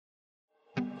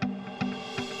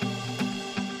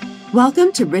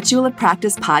Welcome to Ritual of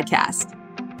Practice podcast.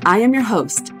 I am your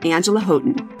host, Angela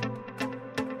Houghton.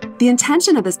 The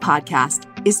intention of this podcast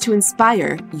is to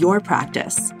inspire your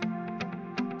practice.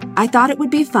 I thought it would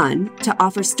be fun to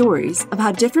offer stories of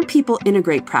how different people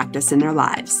integrate practice in their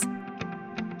lives.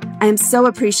 I am so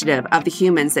appreciative of the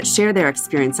humans that share their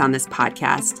experience on this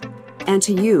podcast, and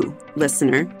to you,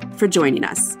 listener, for joining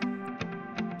us.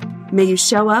 May you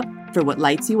show up for what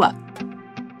lights you up.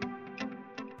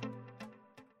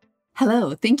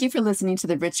 Hello, thank you for listening to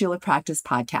the Ritual of Practice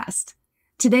podcast.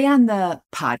 Today on the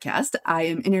podcast, I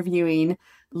am interviewing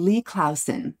Leigh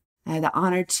Clausen. I had the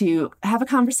honor to have a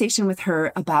conversation with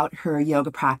her about her yoga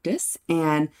practice,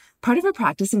 and part of her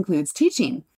practice includes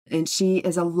teaching. And she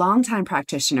is a longtime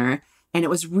practitioner, and it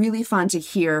was really fun to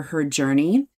hear her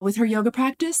journey with her yoga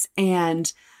practice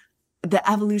and the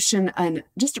evolution and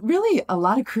just really a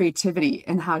lot of creativity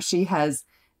in how she has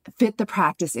fit the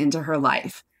practice into her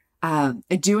life. I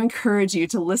do encourage you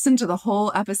to listen to the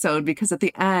whole episode because at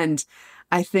the end,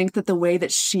 I think that the way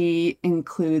that she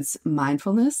includes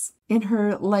mindfulness in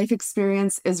her life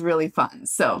experience is really fun.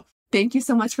 So thank you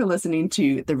so much for listening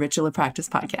to the Ritual of Practice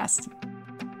podcast.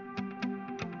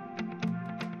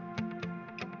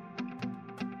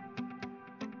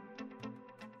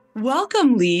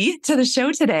 Welcome, Leigh, to the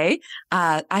show today.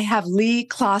 I have Leigh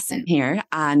Clausen here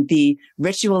on the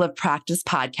Ritual of Practice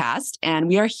podcast, and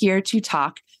we are here to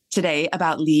talk today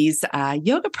about Leigh's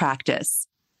yoga practice.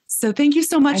 So thank you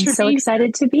so much I'm so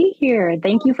excited to be here.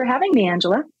 Thank you for having me,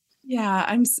 Angela.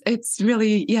 Yeah, it's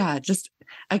really, just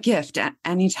a gift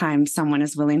anytime someone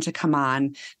is willing to come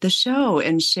on the show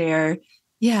and share,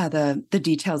 the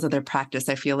details of their practice.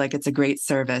 I feel like it's a great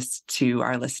service to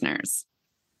our listeners.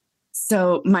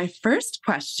 So my first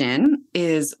question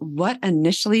is, what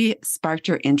initially sparked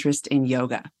your interest in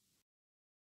yoga?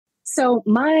 So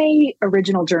my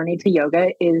original journey to yoga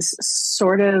is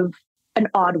sort of an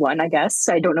odd one, I guess.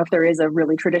 I don't know if there is a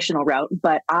really traditional route,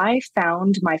 but I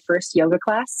found my first yoga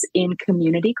class in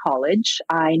community college.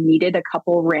 I needed a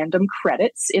couple random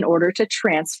credits in order to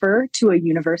transfer to a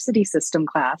university system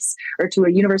class or to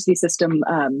a university system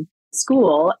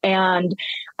school. And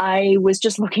I was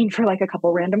just looking for like a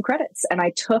couple random credits. And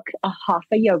I took a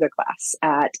hatha yoga class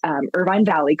at Irvine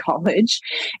Valley College.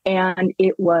 And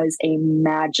it was a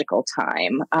magical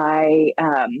time. I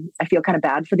feel kind of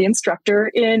bad for the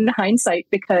instructor in hindsight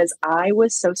because I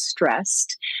was so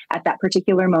stressed at that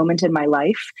particular moment in my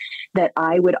life that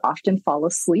I would often fall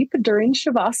asleep during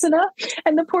Shavasana.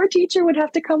 And the poor teacher would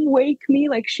have to come wake me,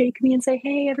 like shake me and say,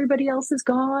 hey, everybody else is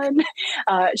gone.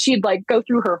 She'd like go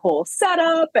through her whole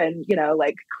setup and,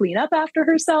 like clean up after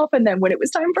herself. And then when it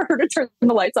was time for her to turn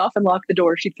the lights off and lock the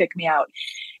door, she'd kick me out.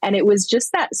 And it was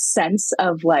just that sense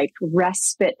of like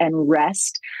respite and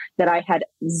rest that I had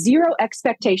zero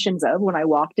expectations of when I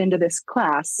walked into this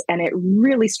class. And it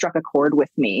really struck a chord with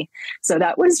me. So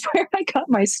that was where I got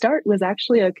my start, was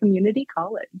actually a community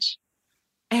college.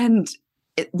 And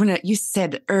when you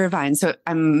said Irvine, so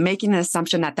I'm making an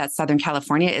assumption that that's Southern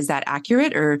California. Is that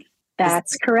accurate or?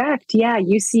 That's correct. Yeah.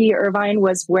 UC Irvine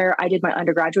was where I did my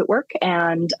undergraduate work.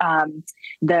 And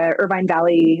the Irvine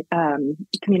Valley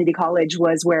Community College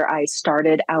was where I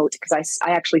started out because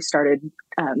I actually started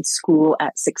school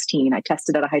at 16. I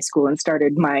tested out of high school and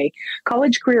started my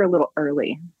college career a little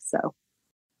early. So.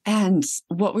 And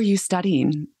what were you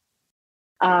studying?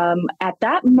 At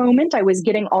that moment, I was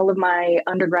getting all of my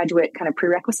undergraduate kind of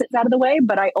prerequisites out of the way,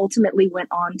 but I ultimately went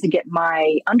on to get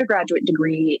my undergraduate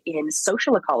degree in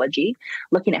social ecology,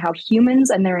 looking at how humans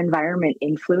and their environment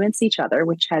influence each other,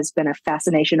 which has been a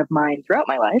fascination of mine throughout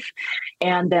my life.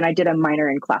 And then I did a minor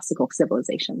in classical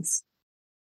civilizations.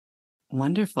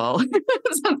 Wonderful.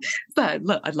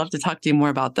 I'd love to talk to you more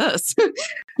about this.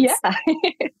 Yeah.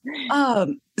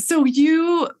 So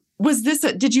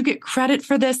did you get credit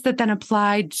for this that then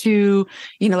applied to,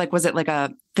 was it like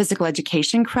a physical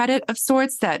education credit of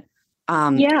sorts that?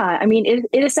 Yeah, I mean,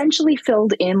 it essentially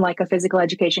filled in like a physical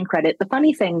education credit. The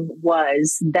funny thing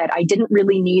was that I didn't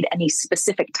really need any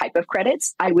specific type of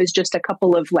credits. I was just a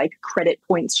couple of like credit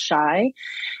points shy.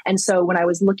 And so when I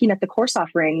was looking at the course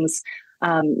offerings,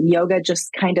 yoga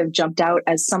just kind of jumped out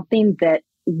as something that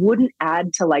wouldn't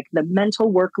add to like the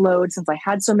mental workload since I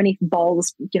had so many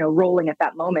balls, rolling at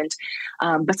that moment.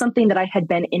 But something that I had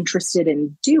been interested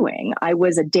in doing. I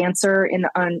was a dancer in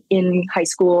high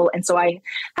school. And so I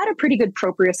had a pretty good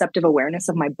proprioceptive awareness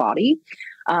of my body.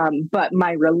 But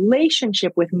my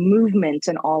relationship with movement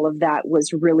and all of that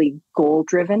was really goal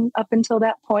driven up until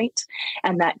that point.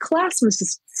 And that class was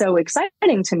just so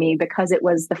exciting to me because it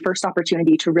was the first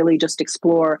opportunity to really just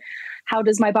explore how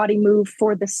does my body move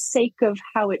for the sake of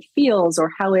how it feels or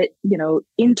how it,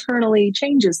 internally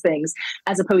changes things,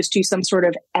 as opposed to some sort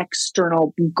of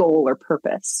external goal or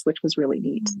purpose, which was really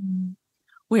neat.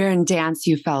 Where in dance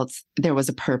you felt there was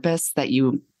a purpose, that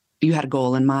you had a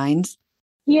goal in mind?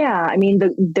 Yeah, I mean,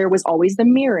 there was always the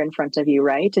mirror in front of you,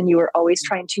 right? And you were always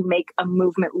trying to make a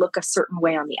movement look a certain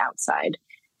way on the outside.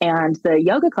 And the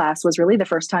yoga class was really the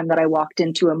first time that I walked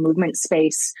into a movement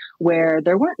space where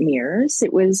there weren't mirrors.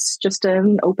 It was just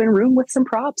an open room with some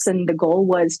props, and the goal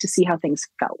was to see how things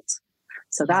felt.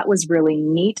 So that was really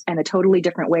neat and a totally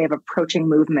different way of approaching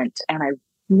movement. And I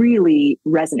really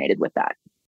resonated with that.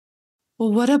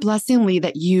 Well, what a blessing, Leigh,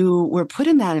 that you were put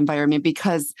in that environment,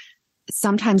 because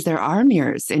sometimes there are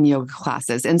mirrors in yoga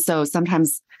classes. And so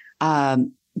sometimes I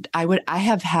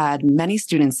have had many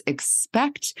students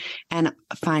expect and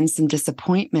find some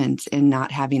disappointment in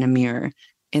not having a mirror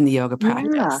in the yoga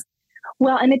practice. Yeah.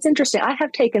 Well, and it's interesting. I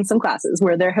have taken some classes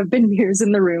where there have been mirrors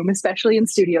in the room, especially in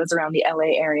studios around the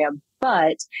LA area.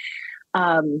 But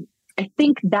I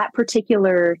think that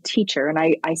particular teacher, and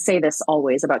I say this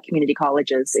always about community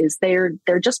colleges, is they're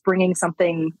just bringing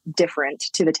something different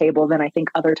to the table than I think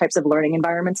other types of learning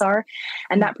environments are.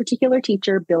 And that particular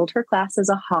teacher billed her class as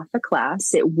a hatha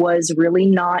class. It was really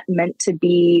not meant to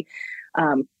be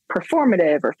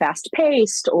performative or fast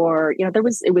paced, or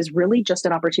it was really just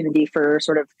an opportunity for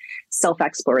sort of self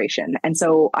exploration. And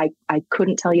so I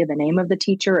couldn't tell you the name of the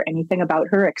teacher or anything about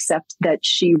her, except that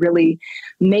she really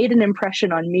made an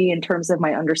impression on me in terms of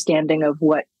my understanding of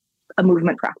what a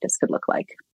movement practice could look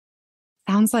like.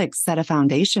 Sounds like set a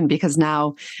foundation, because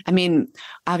now, I mean,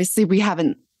 obviously we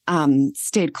haven't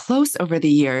stayed close over the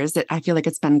years. I feel like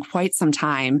it's been quite some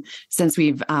time since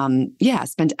we've,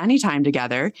 spent any time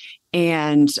together.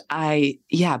 And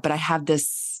but I have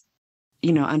this,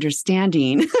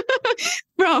 understanding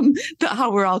from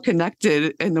how we're all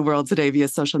connected in the world today via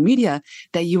social media,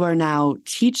 that you are now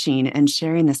teaching and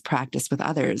sharing this practice with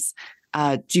others.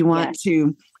 Do you want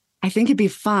to, I think it'd be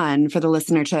fun for the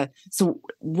listener so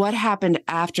what happened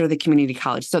after the community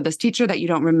college? So this teacher that you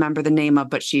don't remember the name of,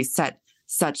 but she set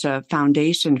such a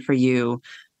foundation for you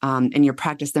in your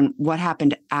practice, then what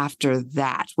happened after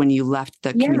that when you left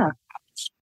the community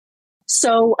college?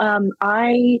 So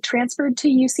I transferred to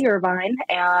UC Irvine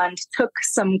and took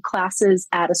some classes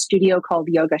at a studio called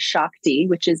Yoga Shakti,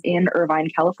 which is in Irvine,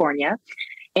 California.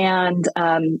 And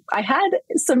I had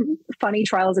some funny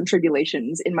trials and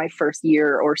tribulations in my first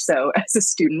year or so as a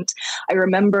student. I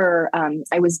remember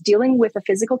I was dealing with a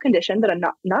physical condition that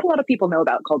not a lot of people know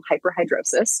about, called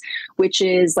hyperhidrosis, which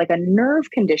is like a nerve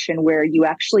condition where you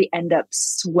actually end up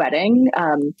sweating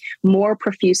more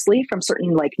profusely from certain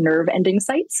like nerve ending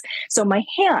sites. So my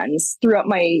hands throughout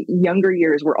my younger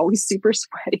years were always super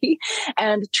sweaty,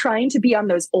 and trying to be on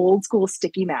those old school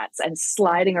sticky mats and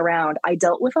sliding around, I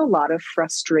dealt with a lot of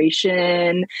frustration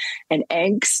and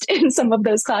angst in some of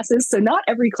those classes. So not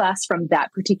every class from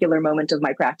that particular moment of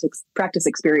my practice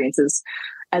experience is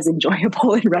as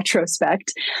enjoyable in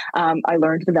retrospect. I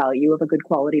learned the value of a good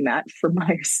quality mat for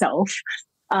myself.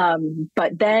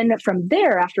 But then from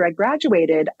there, after I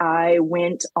graduated, I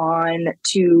went on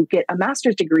to get a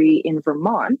master's degree in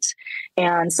Vermont.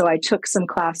 And so I took some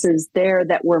classes there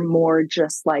that were more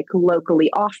just like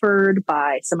locally offered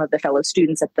by some of the fellow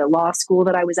students at the law school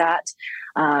that I was at.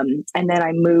 And then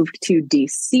I moved to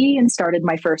DC and started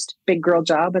my first big girl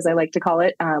job, as I like to call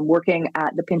it, working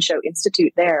at the Pinchot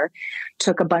Institute there.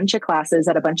 Took a bunch of classes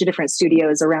at a bunch of different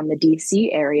studios around the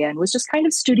DC area and was just kind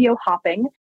of studio hopping.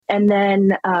 And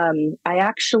then I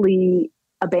actually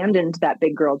abandoned that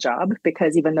big girl job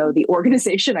because even though the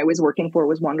organization I was working for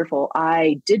was wonderful,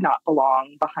 I did not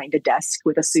belong behind a desk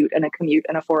with a suit and a commute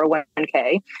and a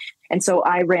 401k. And so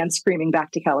I ran screaming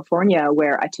back to California,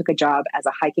 where I took a job as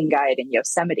a hiking guide in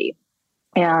Yosemite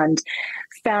and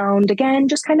found, again,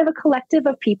 just kind of a collective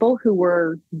of people who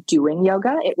were doing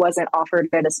yoga. It wasn't offered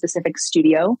at a specific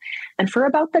studio. And for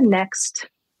about the next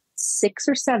 6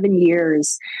 or 7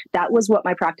 years, that was what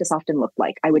my practice often looked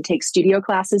like. I would take studio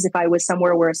classes if I was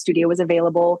somewhere where a studio was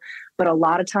available, but a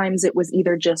lot of times it was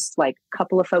either just like a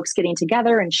couple of folks getting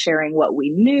together and sharing what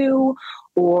we knew,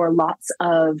 or lots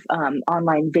of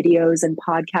online videos and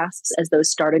podcasts as those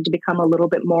started to become a little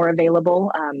bit more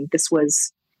available. This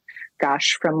was,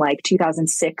 from like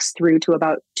 2006 through to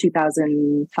about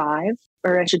 2005,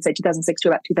 or I should say 2006 to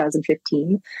about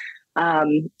 2015.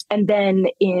 And then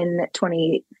in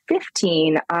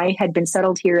 2015, I had been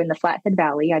settled here in the Flathead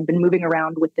Valley. I'd been moving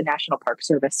around with the National Park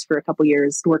Service for a couple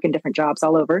years, working different jobs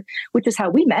all over, which is how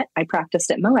we met. I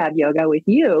practiced at Moab Yoga with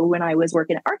you when I was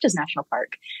working at Arches National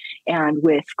Park, and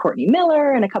with Courtney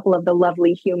Miller and a couple of the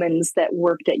lovely humans that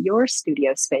worked at your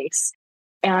studio space.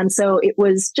 And so it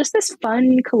was just this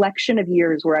fun collection of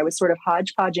years where I was sort of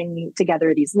hodgepodging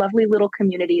together these lovely little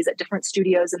communities at different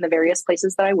studios in the various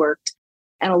places that I worked.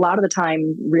 And a lot of the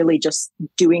time, really just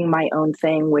doing my own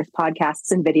thing with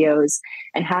podcasts and videos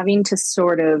and having to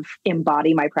sort of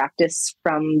embody my practice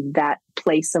from that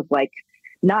place of like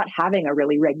not having a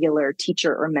really regular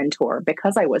teacher or mentor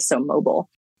because I was so mobile.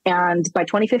 And by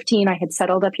 2015, I had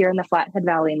settled up here in the Flathead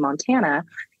Valley in Montana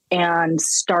and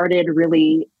started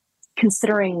really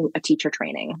considering a teacher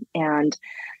training. And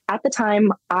at the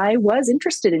time, I was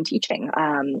interested in teaching.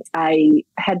 I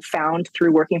had found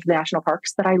through working for the national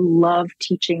parks that I love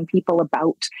teaching people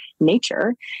about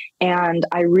nature. And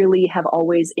I really have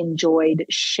always enjoyed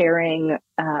sharing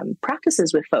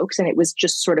practices with folks. And it was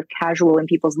just sort of casual in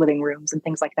people's living rooms and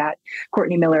things like that.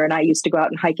 Courtney Miller and I used to go out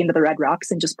and hike into the Red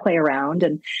Rocks and just play around.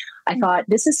 And I thought,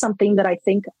 this is something that I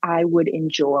think I would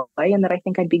enjoy and that I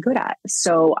think I'd be good at.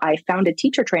 So I found a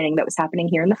teacher training that was happening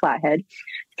here in the Flathead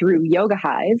through Yoga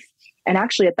Hive. And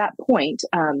actually, at that point,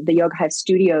 the Yoga Hive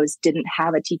studios didn't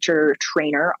have a teacher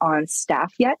trainer on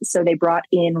staff yet. So they brought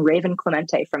in Raven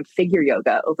Clemente from Figure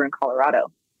Yoga over in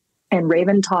Colorado. And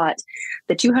Raven taught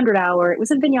the 200-hour, it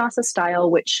was a vinyasa style,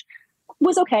 which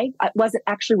was okay. It wasn't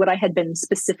actually what I had been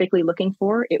specifically looking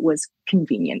for. It was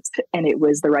convenient and it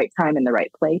was the right time and the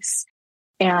right place.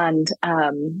 And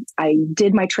I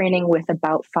did my training with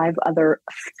about 5 other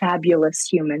fabulous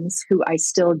humans who I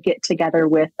still get together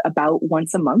with about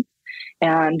once a month.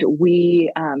 And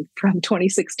we, from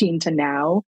 2016 to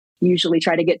now, usually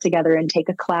try to get together and take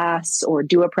a class or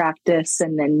do a practice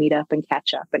and then meet up and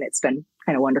catch up. And it's been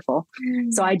kind of wonderful.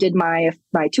 So I did my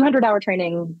 200-hour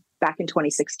training back in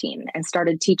 2016 and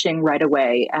started teaching right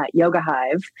away at Yoga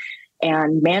Hive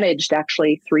and managed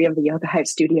actually 3 of the Yoga Hive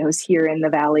studios here in the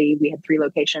Valley. We had 3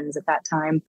 locations at that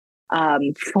time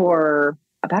for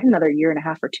about another year and a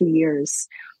half or 2 years,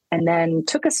 and then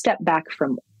took a step back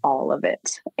from all of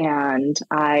it. And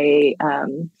I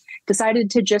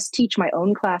decided to just teach my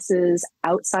own classes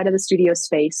outside of the studio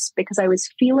space because I was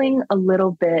feeling a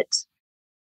little bit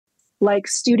like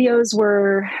studios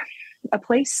were a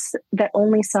place that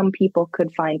only some people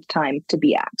could find time to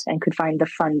be at and could find the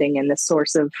funding and the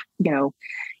source of,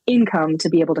 income to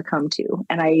be able to come to.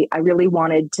 And I really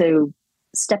wanted to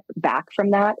step back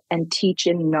from that and teach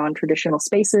in non-traditional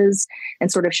spaces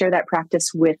and sort of share that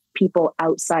practice with people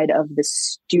outside of the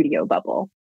studio bubble.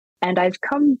 And I've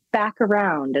come back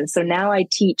around. And so now I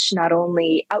teach not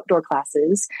only outdoor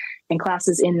classes and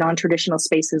classes in non-traditional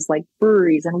spaces like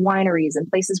breweries and wineries and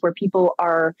places where people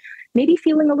are maybe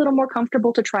feeling a little more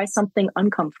comfortable to try something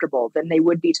uncomfortable than they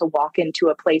would be to walk into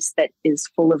a place that is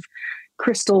full of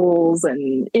crystals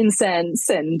and incense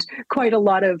and quite a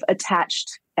lot of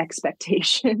attached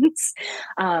expectations.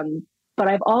 But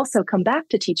I've also come back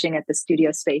to teaching at the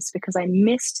studio space because I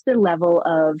missed the level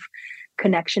of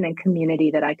connection and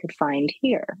community that I could find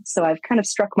here. So I've kind of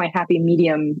struck my happy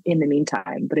medium in the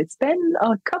meantime, but it's been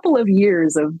a couple of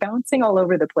years of bouncing all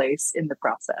over the place in the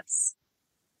process.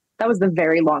 That was the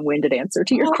very long-winded answer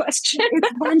to your question.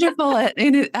 It's wonderful.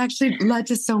 And it actually led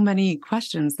to so many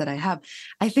questions that I have.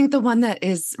 I think the one that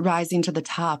is rising to the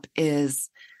top is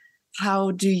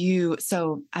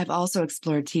so I've also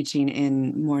explored teaching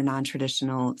in more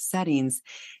non-traditional settings.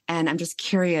 And I'm just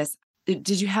curious,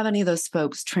 did you have any of those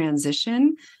folks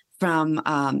transition from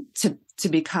to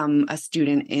become a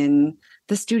student in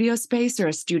the studio space or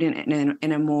a student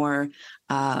in a more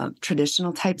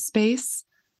traditional type space?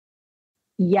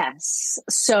 Yes.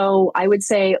 So I would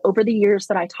say over the years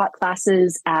that I taught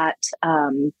classes at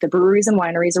the breweries and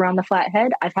wineries around the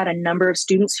Flathead, I've had a number of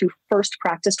students who first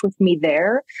practiced with me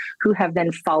there, who have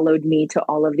then followed me to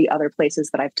all of the other places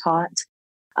that I've taught.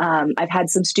 I've had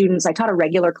some students, I taught a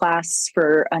regular class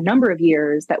for a number of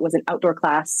years that was an outdoor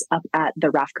class up at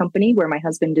the raft company where my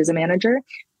husband is a manager.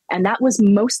 And that was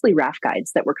mostly raft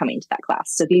guides that were coming to that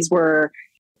class. So these were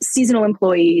seasonal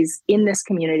employees in this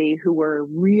community who were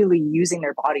really using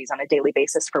their bodies on a daily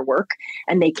basis for work.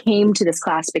 And they came to this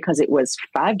class because it was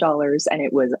 $5 and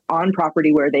it was on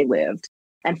property where they lived.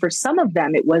 And for some of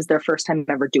them, it was their first time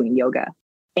ever doing yoga.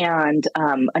 And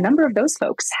a number of those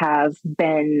folks have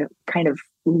been kind of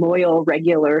loyal,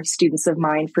 regular students of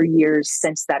mine for years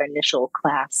since that initial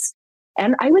class.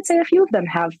 And I would say a few of them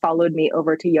have followed me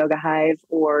over to Yoga Hive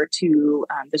or to,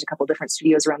 there's a couple different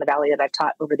studios around the Valley that I've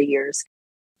taught over the years.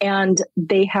 And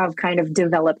they have kind of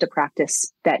developed a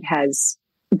practice that has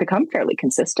become fairly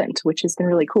consistent, which has been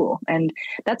really cool. And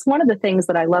that's one of the things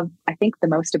that I love, I think, the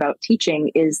most about teaching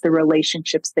is the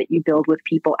relationships that you build with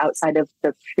people outside of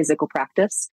the physical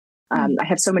practice. I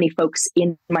have so many folks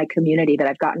in my community that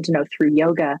I've gotten to know through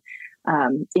yoga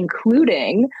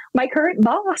including my current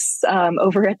boss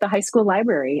over at the high school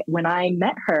library. When I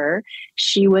met her,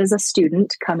 she was a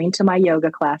student coming to my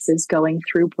yoga classes going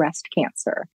through breast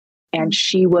cancer. And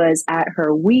she was at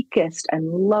her weakest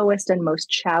and lowest and most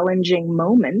challenging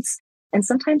moments. And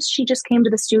sometimes she just came to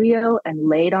the studio and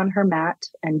laid on her mat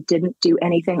and didn't do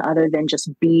anything other than just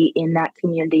be in that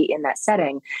community, in that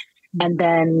setting. And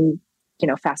then,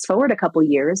 fast forward a couple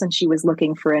years, and she was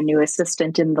looking for a new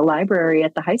assistant in the library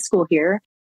at the high school here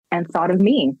and thought of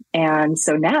me. And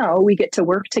so now we get to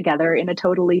work together in a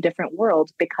totally different world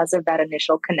because of that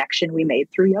initial connection we made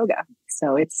through yoga.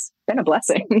 So it's been a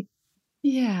blessing.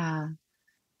 Yeah.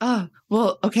 Oh,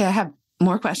 well, okay. I have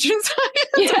more questions.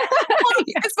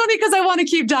 It's funny because I want to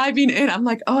keep diving in. I'm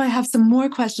like, I have some more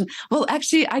questions. Well,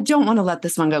 actually, I don't want to let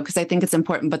this one go because I think it's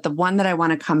important. But the one that I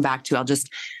want to come back to, I'll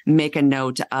just make a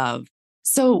note of.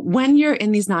 So when you're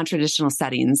in these non-traditional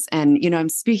settings and, I'm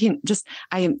speaking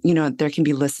there can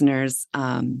be listeners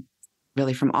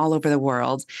really from all over the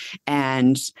world.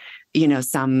 And,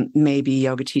 some may be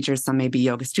yoga teachers, some may be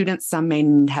yoga students, some may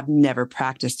have never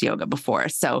practiced yoga before.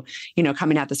 So,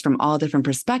 coming at this from all different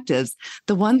perspectives,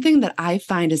 the one thing that I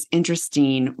find is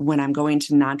interesting when I'm going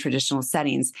to non-traditional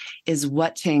settings is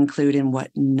what to include and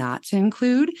what not to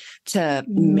include to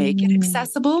make it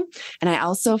accessible. And I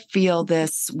also feel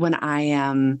this when I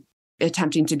am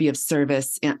attempting to be of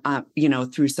service,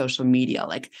 through social media.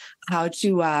 Like, how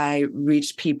do I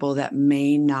reach people that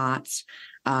may not,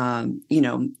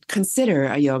 consider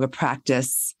a yoga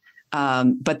practice,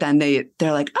 but then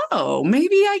they're like, oh,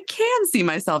 maybe I can see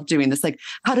myself doing this. Like,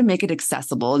 how to make it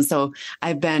accessible. And so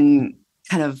I've been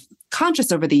kind of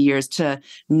conscious over the years to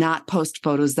not post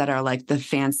photos that are like the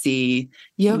fancy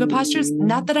yoga postures.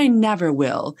 Not that I never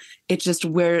will. It's just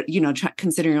where,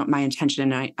 considering what my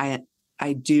intention, and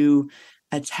I do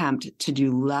attempt to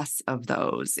do less of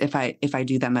those if I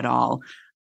do them at all.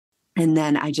 And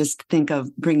then I just think of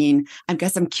I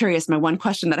guess I'm curious. My one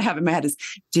question that I have in my head is,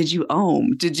 did you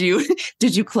Om? Did you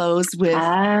close with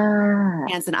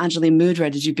hands and Anjali Mudra?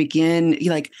 Did you begin,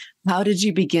 how did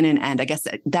you begin and end? I guess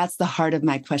that's the heart of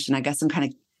my question. I guess I'm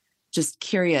kind of just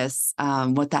curious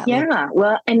what that looks like.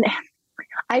 Well, and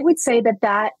I would say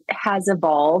that has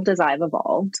evolved as I've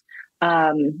evolved.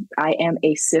 I am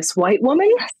a cis white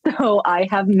woman, so I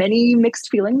have many mixed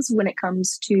feelings when it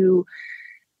comes to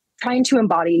trying to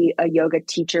embody a yoga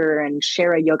teacher and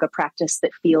share a yoga practice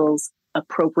that feels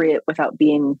appropriate without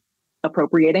being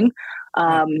appropriating,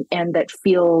 and that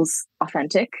feels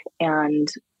authentic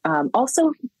and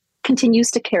also continues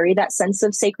to carry that sense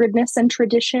of sacredness and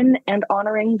tradition and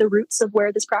honoring the roots of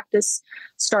where this practice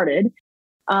started.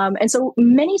 And so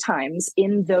many times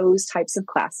in those types of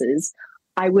classes,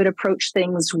 I would approach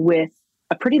things with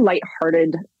a pretty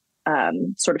lighthearted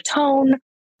sort of tone.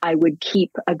 I would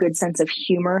keep a good sense of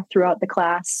humor throughout the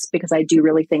class because I do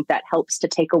really think that helps to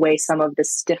take away some of the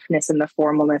stiffness and the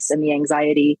formalness and the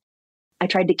anxiety. I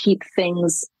tried to keep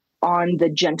things on the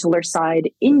gentler side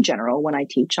in general when I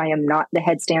teach. I am not the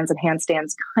headstands and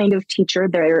handstands kind of teacher.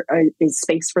 There is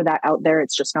space for that out there.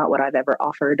 It's just not what I've ever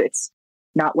offered. It's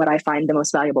not what I find the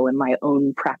most valuable in my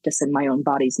own practice and my own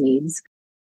body's needs.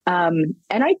 And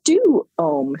I do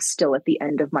Om still at the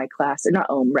end of my class, not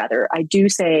Om, rather. I do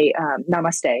say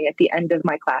Namaste at the end of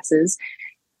my classes.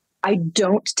 I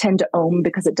don't tend to Om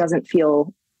because it doesn't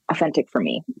feel authentic for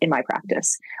me in my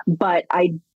practice. But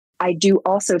I do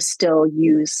also still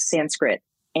use Sanskrit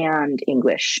and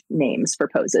English names for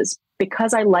poses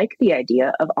because I like the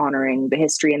idea of honoring the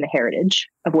history and the heritage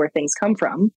of where things come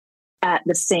from, at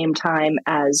the same time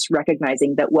as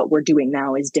recognizing that what we're doing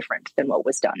now is different than what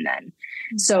was done then.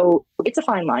 Mm-hmm. So it's a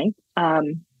fine line.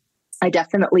 I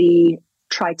definitely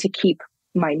try to keep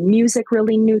my music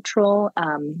really neutral.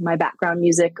 My background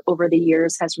music over the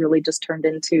years has really just turned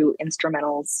into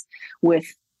instrumentals with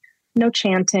no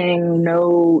chanting,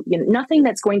 nothing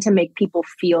that's going to make people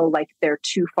feel like they're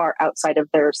too far outside of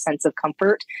their sense of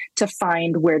comfort to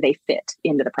find where they fit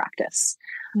into the practice.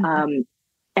 Mm-hmm.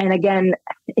 And again,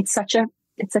 it's such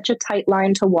a tight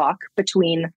line to walk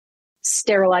between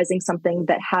sterilizing something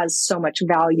that has so much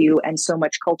value and so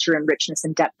much culture and richness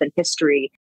and depth and history,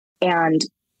 and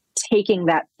taking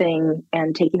that thing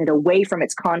and taking it away from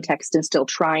its context and still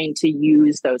trying to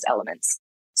use those elements.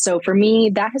 So for me,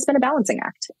 that has been a balancing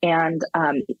act. And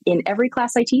in every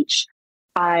class I teach,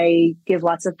 I give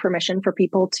lots of permission for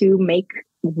people to make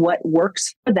what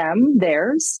works for them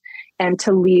theirs, and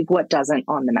to leave what doesn't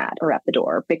on the mat or at the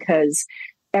door, because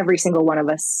every single one of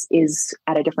us is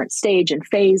at a different stage and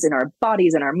phase in our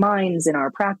bodies, in our minds, in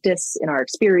our practice, in our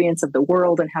experience of the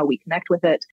world and how we connect with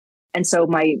it. And so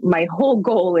my whole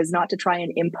goal is not to try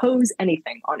and impose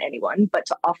anything on anyone, but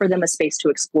to offer them a space to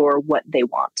explore what they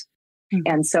want. Mm-hmm.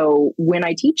 And so when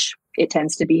I teach, it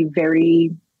tends to be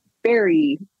very,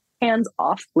 very hands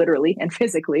off, literally and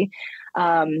physically.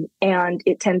 And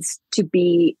it tends to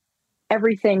be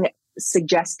everything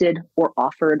suggested or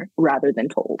offered rather than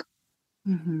told.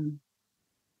 Mm-hmm.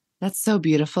 That's so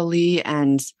beautiful, Leigh.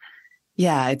 And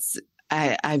yeah,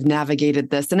 I've navigated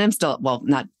this, and I'm still, well,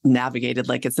 not navigated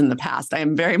like it's in the past. I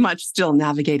am very much still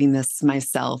navigating this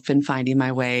myself and finding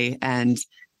my way. And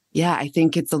yeah, I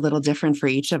think it's a little different for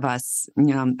each of us.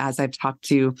 As I've talked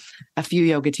to a few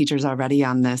yoga teachers already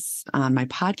on my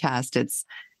podcast,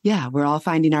 we're all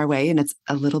finding our way, and it's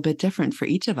a little bit different for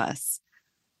each of us.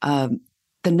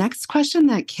 The next question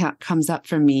that comes up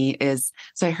for me is,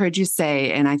 so I heard you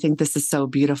say, and I think this is so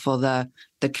beautiful, the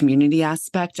community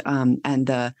aspect and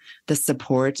the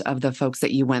support of the folks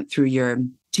that you went through your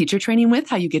teacher training with,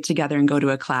 how you get together and go to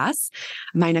a class.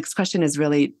 My next question is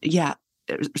really,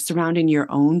 surrounding your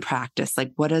own practice.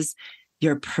 Like, what does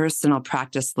your personal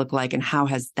practice look like, and how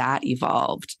has that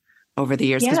evolved over the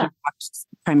years? Because we talked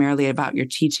primarily about your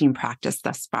teaching practice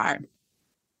thus far.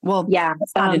 Well,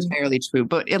 that's not entirely true,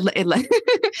 but that's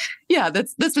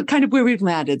kind of where we've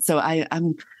landed. So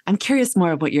I'm curious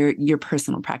more of what your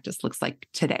personal practice looks like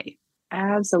today.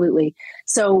 Absolutely.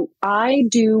 So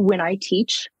when I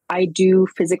teach, I do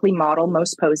physically model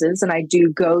most poses, and I do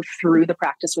go through the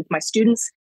practice with my students.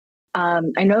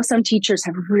 I know some teachers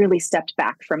have really stepped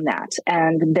back from that,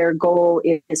 and their goal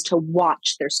is to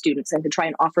watch their students and to try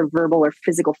and offer verbal or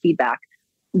physical feedback.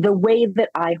 The way that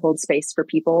I hold space for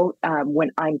people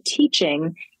when I'm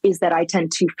teaching is that I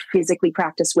tend to physically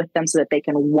practice with them so that they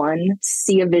can, one,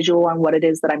 see a visual on what it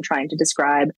is that I'm trying to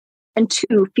describe, and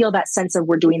two, feel that sense of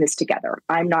we're doing this together.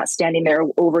 I'm not standing there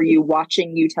over you,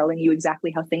 watching you, telling you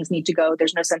exactly how things need to go.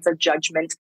 There's no sense of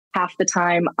judgment. Half the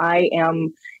time I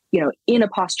am, in a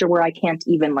posture where I can't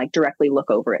even directly look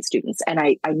over at students. And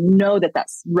I know that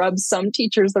rubs some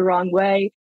teachers the wrong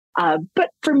way. But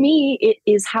for me, it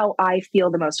is how I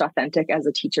feel the most authentic as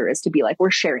a teacher, is to be like,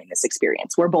 we're sharing this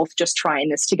experience. We're both just trying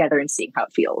this together and seeing how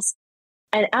it feels.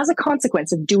 And as a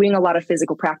consequence of doing a lot of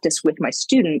physical practice with my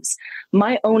students,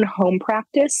 my own home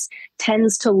practice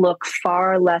tends to look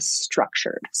far less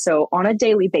structured. So on a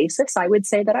daily basis, I would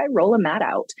say that I roll a mat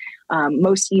out.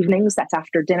 Most evenings, that's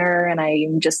after dinner, and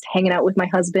I'm just hanging out with my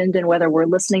husband, and whether we're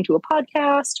listening to a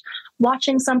podcast,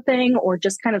 watching something, or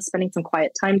just kind of spending some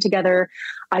quiet time together,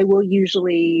 I will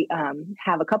usually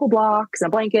have a couple blocks and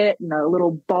a blanket and a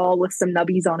little ball with some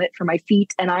nubbies on it for my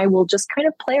feet, and I will just kind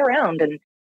of play around. And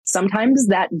sometimes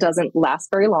that doesn't last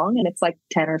very long, and it's like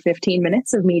 10 or 15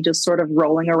 minutes of me just sort of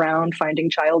rolling around, finding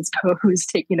child's pose,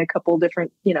 taking a couple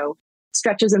different,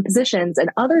 stretches and positions. And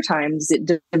other times it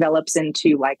develops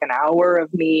into like an hour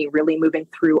of me really moving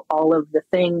through all of the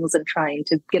things and trying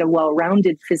to get a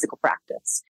well-rounded physical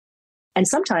practice. And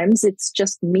sometimes it's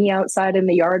just me outside in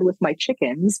the yard with my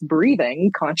chickens,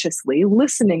 breathing consciously,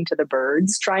 listening to the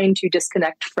birds, trying to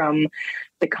disconnect from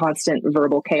the constant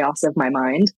verbal chaos of my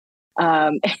mind.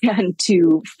 And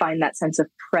to find that sense of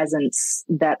presence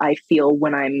that I feel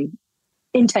when I'm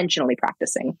intentionally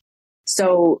practicing.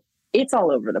 So it's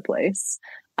all over the place.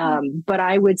 But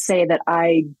I would say that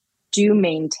I do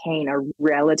maintain a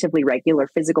relatively regular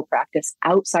physical practice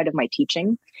outside of my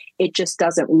teaching. It just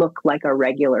doesn't look like a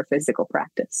regular physical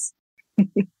practice.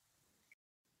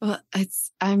 Well,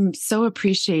 I'm so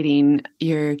appreciating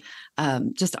your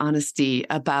just honesty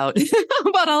about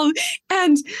about all,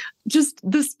 and just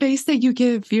the space that you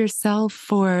give yourself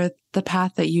for the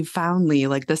path that you found, Leigh.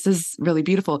 Like, this is really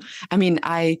beautiful. I mean,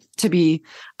 in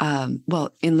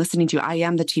listening to you, I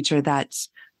am the teacher that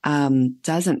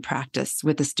doesn't practice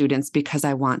with the students because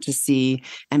I want to see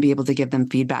and be able to give them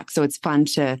feedback. So it's fun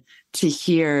to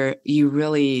hear you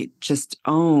really just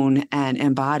own and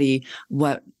embody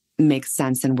what makes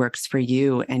sense and works for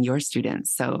you and your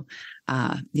students. So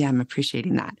I'm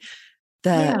appreciating that.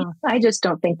 I just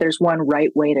don't think there's one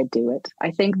right way to do it.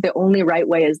 I think the only right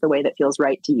way is the way that feels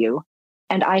right to you.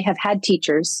 And I have had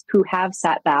teachers who have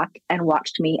sat back and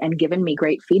watched me and given me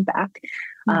great feedback.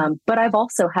 But I've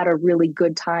also had a really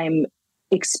good time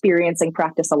experiencing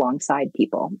practice alongside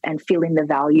people and feeling the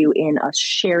value in us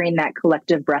sharing that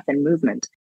collective breath and movement.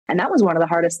 And that was one of the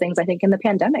hardest things, I think, in the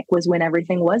pandemic, was when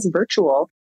everything was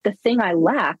virtual. The thing I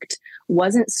lacked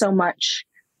wasn't so much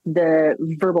the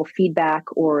verbal feedback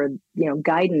or,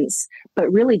 guidance,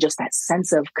 but really just that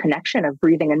sense of connection of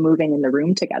breathing and moving in the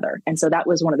room together. And so that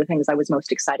was one of the things I was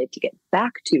most excited to get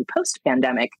back to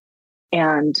post-pandemic.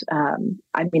 And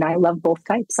I love both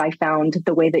types. I found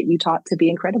the way that you taught to be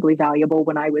incredibly valuable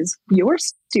when I was your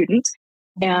student.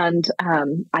 And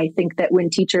I think that when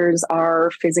teachers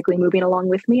are physically moving along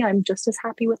with me, I'm just as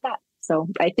happy with that. So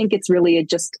I think it's really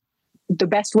just the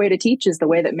best way to teach is the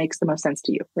way that makes the most sense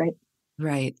to you, right?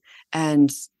 Right.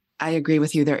 And I agree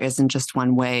with you. There isn't just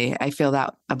one way. I feel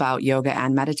that about yoga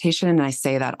and meditation, and I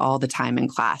say that all the time in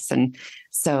class. And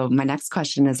so my next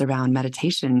question is around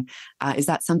meditation. Is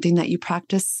that something that you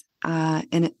practice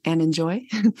and enjoy?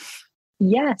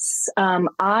 Yes.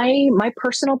 My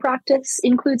personal practice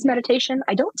includes meditation.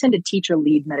 I don't tend to teach or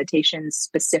lead meditation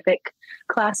specific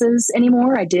classes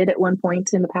anymore. I did at one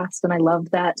point in the past and I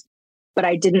loved that, but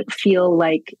I didn't feel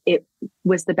like it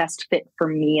was the best fit for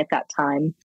me at that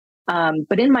time.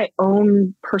 But in my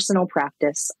own personal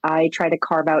practice, I try to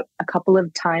carve out a couple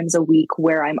of times a week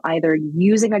where I'm either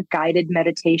using a guided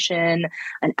meditation,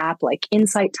 an app like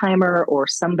Insight Timer, or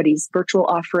somebody's virtual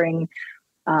offering.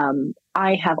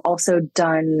 I have also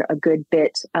done a good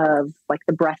bit of like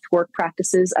the breath work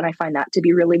practices, and I find that to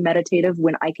be really meditative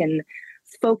when I can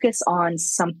focus on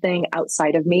something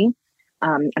outside of me.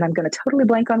 And I'm going to totally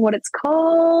blank on what it's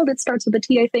called. It starts with a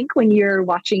T, I think, when you're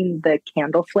watching the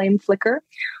candle flame flicker.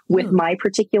 With my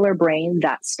particular brain,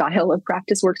 that style of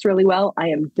practice works really well. I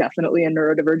am definitely a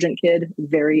neurodivergent kid,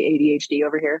 very ADHD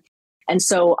over here. And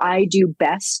so I do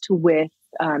best with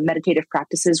meditative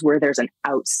practices where there's an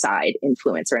outside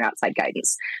influence or an outside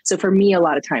guidance. So for me, a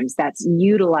lot of times that's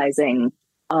utilizing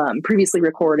previously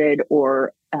recorded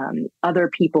or other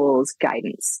people's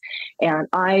guidance. And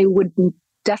I would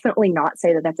definitely not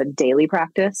say that that's a daily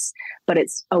practice, but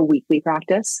it's a weekly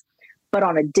practice. But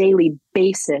on a daily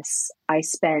basis, I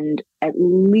spend at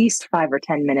least 5 or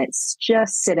 10 minutes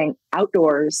just sitting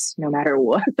outdoors, no matter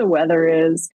what the weather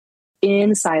is,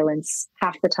 in silence.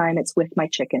 Half the time it's with my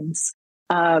chickens.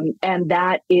 And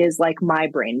that is like my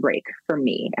brain break for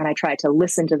me. And I try to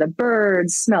listen to the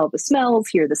birds, smell the smells,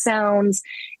 hear the sounds.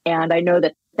 And I know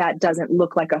that that doesn't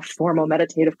look like a formal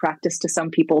meditative practice to some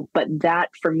people, but that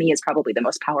for me is probably the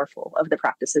most powerful of the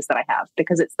practices that I have,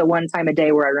 because it's the one time a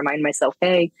day where I remind myself,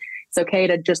 hey, it's okay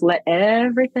to just let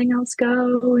everything else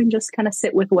go and just kind of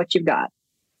sit with what you've got.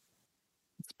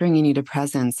 It's bringing you to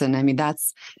presence. And I mean,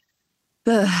 that's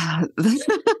that's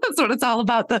what it's all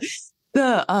about.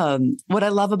 What I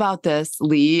love about this,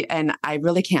 Leigh, and I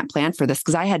really can't plan for this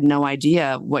because I had no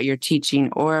idea what your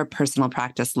teaching or personal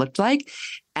practice looked like.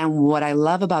 And what I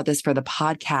love about this for the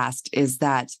podcast is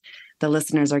that the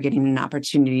listeners are getting an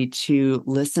opportunity to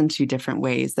listen to different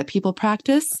ways that people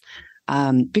practice.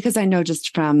 Because I know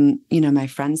just from, my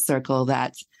friend circle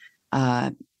that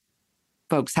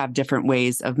folks have different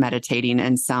ways of meditating,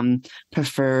 and some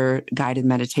prefer guided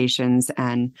meditations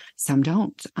and some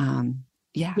don't.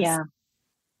 Yeah.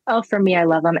 Oh, for me, I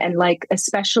love them. And like,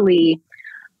 especially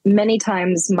many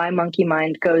times my monkey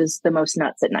mind goes the most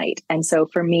nuts at night. And so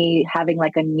for me, having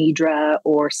like a nidra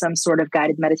or some sort of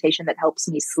guided meditation that helps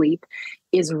me sleep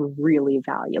is really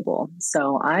valuable.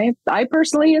 So I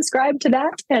personally ascribe to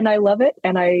that and I love it.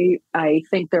 And I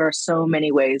think there are so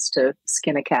many ways to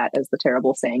skin a cat, as the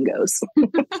terrible saying goes.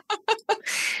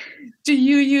 Do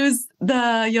you use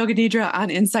the Yoga Nidra on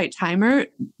Insight Timer?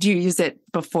 Do you use it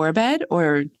before bed,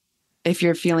 or if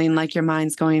you're feeling like your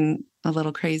mind's going a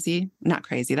little crazy? Not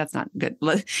crazy, that's not good.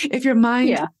 If your mind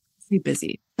is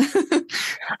busy.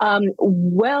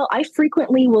 Well, I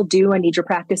frequently will do a nidra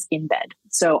practice in bed.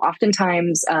 So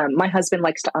oftentimes my husband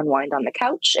likes to unwind on the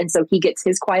couch. And so he gets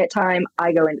his quiet time.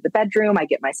 I go into the bedroom, I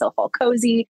get myself all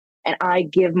cozy, and I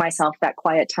give myself that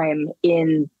quiet time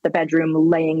in the bedroom,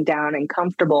 laying down and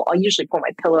comfortable. I'll usually pull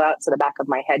my pillow out so the back of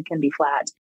my head can be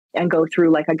flat, and go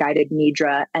through like a guided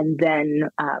nidra, and then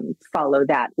follow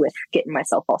that with getting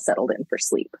myself all settled in for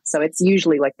sleep. So it's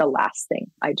usually like the last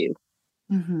thing I do.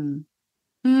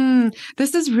 Mm-hmm.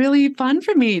 This is really fun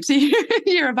for me to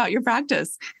hear about your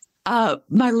practice.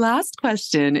 My last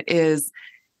question is,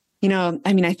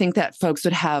 I think that folks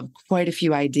would have quite a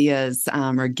few ideas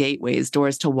or gateways,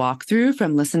 doors to walk through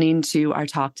from listening to our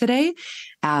talk today.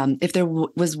 If there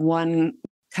was one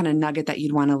kind of nugget that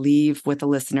you'd want to leave with a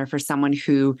listener for someone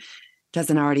who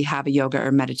doesn't already have a yoga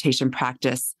or meditation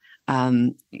practice,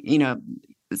 someone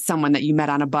that you met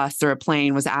on a bus or a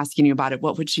plane was asking you about it,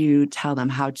 what would you tell them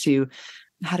how to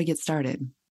get started?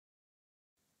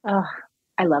 Oh,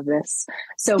 I love this.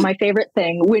 So my favorite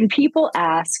thing when people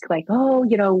ask like, oh,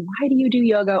 why do you do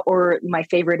yoga? Or my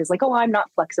favorite is like, oh, I'm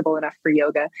not flexible enough for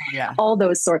yoga. Yeah. All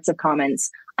those sorts of comments.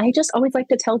 I just always like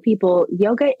to tell people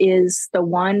yoga is the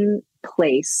one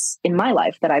place in my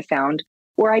life that I found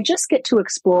where I just get to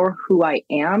explore who I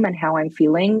am and how I'm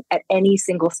feeling at any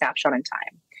single snapshot in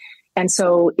time. And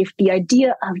so if the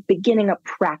idea of beginning a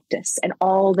practice and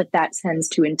all that tends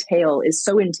to entail is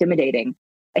so intimidating,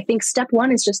 I think step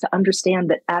one is just to understand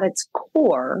that at its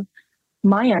core,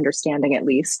 my understanding at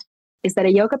least, is that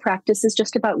a yoga practice is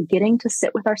just about getting to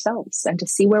sit with ourselves and to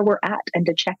see where we're at and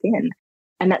to check in.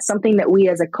 And that's something that we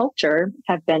as a culture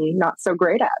have been not so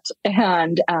great at,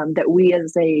 and that we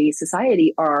as a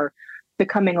society are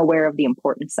becoming aware of the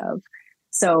importance of.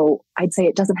 So I'd say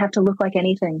it doesn't have to look like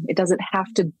anything. It doesn't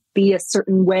have to be a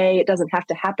certain way. It doesn't have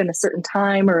to happen a certain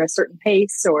time or a certain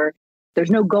pace, or there's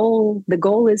no goal. The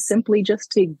goal is simply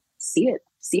just to see it,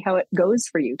 see how it goes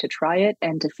for you, to try it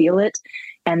and to feel it,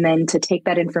 and then to take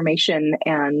that information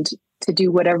and to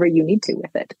do whatever you need to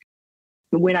with it.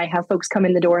 When I have folks come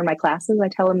in the door in my classes, I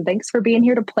tell them, thanks for being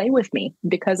here to play with me,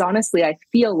 because honestly, I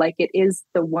feel like it is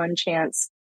the one chance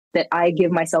that I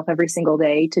give myself every single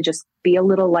day to just be a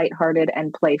little lighthearted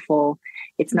and playful.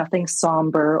 It's nothing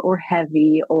somber or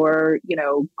heavy or,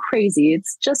 crazy.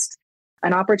 It's just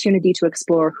an opportunity to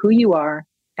explore who you are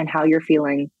and how you're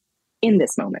feeling in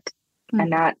this moment. Mm-hmm.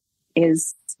 And that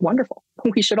is wonderful.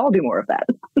 We should all do more of that.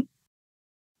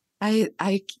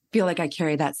 I feel like I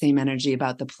carry that same energy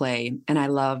about the play. And I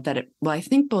love that I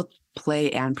think both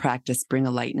play and practice bring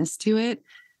a lightness to it.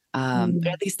 But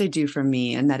at least they do for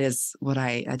me. And that is what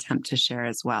I attempt to share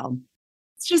as well.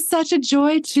 It's just such a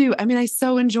joy I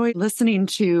so enjoy listening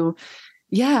to,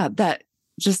 that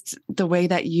just the way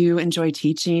that you enjoy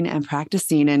teaching and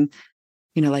practicing, and,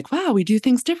 wow, we do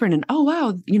things different. And, oh,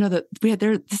 wow,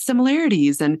 there are the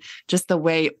similarities, and just the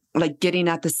way, like getting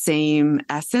at the same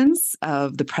essence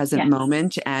of the present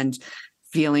moment and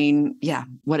feeling,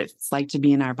 what it's like to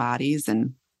be in our bodies.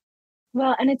 And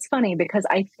well, and it's funny because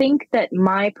I think that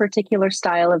my particular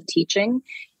style of teaching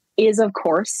is, of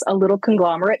course, a little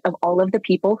conglomerate of all of the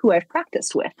people who I've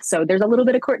practiced with. So there's a little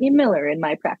bit of Courtney Miller in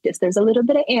my practice. There's a little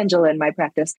bit of Angela in my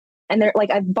practice. And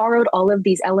I've borrowed all of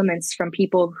these elements from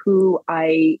people who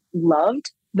I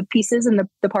loved, the pieces and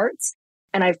the parts,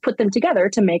 and I've put them together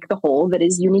to make the whole that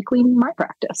is uniquely my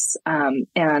practice.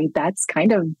 And that's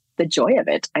kind of the joy of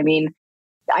it. I mean,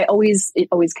 it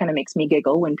always kind of makes me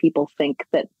giggle when people think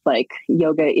that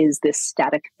yoga is this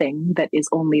static thing that is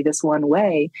only this one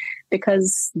way,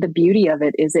 because the beauty of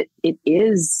it is it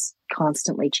is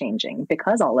constantly changing,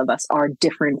 because all of us are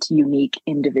different, unique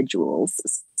individuals.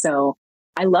 So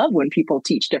I love when people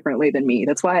teach differently than me.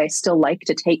 That's why I still like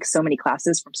to take so many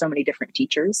classes from so many different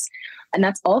teachers. And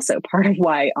that's also part of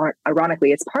why,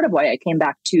 ironically, it's part of why I came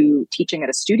back to teaching at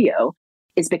a studio,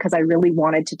 is because I really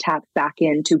wanted to tap back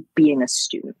into being a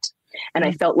student. And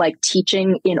I felt like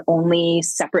teaching in only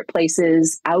separate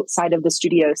places outside of the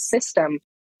studio system,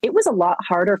 it was a lot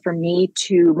harder for me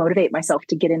to motivate myself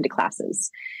to get into classes.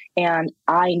 And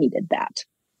I needed that.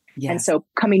 Yes. And so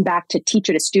coming back to teach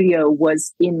at a studio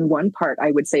was, in one part,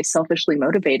 I would say, selfishly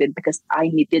motivated, because I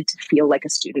needed to feel like a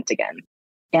student again.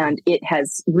 And it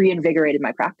has reinvigorated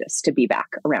my practice to be back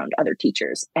around other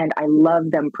teachers. And I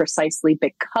love them precisely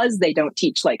because they don't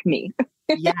teach like me.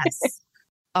 Yes.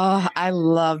 Oh, I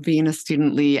love being a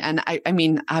student, Leigh. And I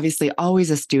mean, obviously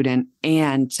always a student,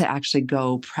 and to actually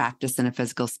go practice in a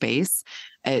physical space,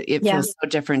 it feels so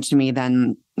different to me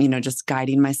than, just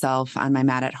guiding myself on my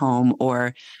mat at home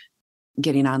or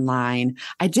getting online.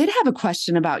 I did have a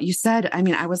question about, you said,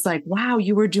 I was like, wow,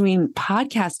 you were doing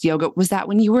podcast yoga. Was that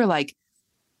when you were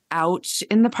out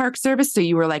in the Park Service? So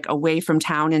you were away from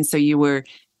town, and so you were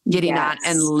getting on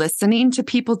and listening to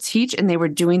people teach, and they were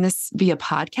doing this via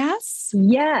podcasts?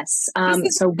 Yes.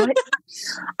 So what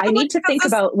I need to think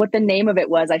about what the name of it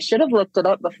was. I should have looked it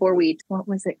up before what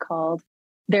was it called?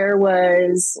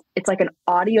 It's like an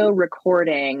audio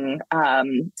recording.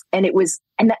 And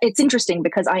it's interesting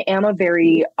because I am a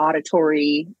very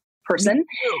auditory person.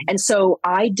 And so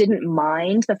I didn't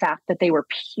mind the fact that they were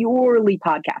purely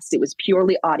podcasts. It was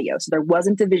purely audio. So there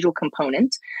wasn't a visual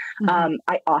component. Mm-hmm.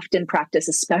 I often practice,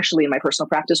 especially in my personal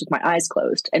practice, with my eyes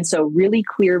closed. And so really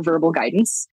clear verbal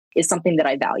guidance is something that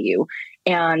I value.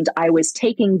 And I was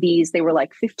taking these, they were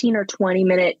 15 or 20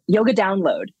 minute Yoga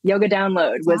Download. Yoga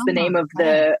Download was the name of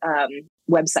the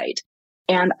website.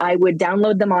 And I would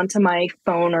download them onto my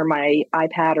phone or my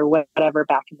iPad or whatever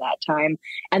back in that time.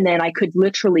 And then I could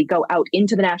literally go out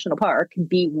into the national park,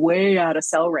 be way out of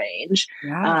cell range.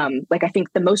 Yeah. I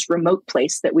think the most remote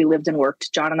place that we lived and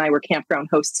worked, John and I were campground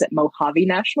hosts at Mojave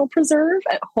National Preserve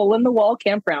at Hole in the Wall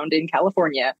Campground in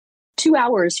California, 2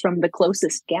 hours from the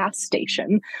closest gas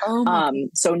station.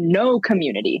 So no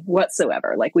community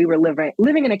whatsoever. We were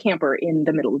living in a camper in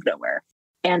the middle of nowhere.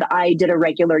 And I did a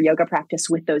regular yoga practice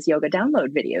with those yoga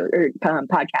download video or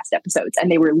podcast episodes.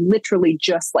 And they were literally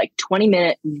just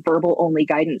 20-minute verbal only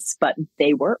guidance, but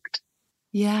they worked.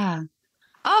 Yeah.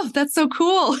 Oh, that's so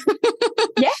cool.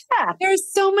 Yeah.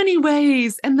 There's so many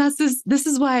ways. And this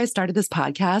is why I started this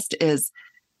podcast, is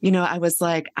I was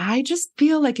like, I just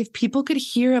feel like if people could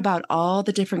hear about all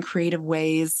the different creative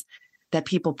ways that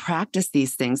people practice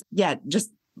these things,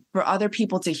 just for other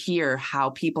people to hear how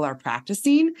people are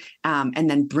practicing, and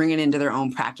then bring it into their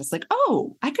own practice. Like,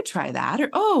 oh, I could try that. Or,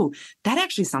 oh, that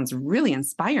actually sounds really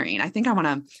inspiring. I think I want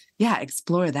to,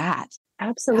 explore that.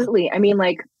 Absolutely. I mean,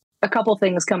 like a couple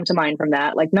things come to mind from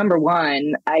that. Like number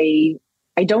one, I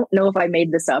don't know if I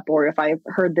made this up or if I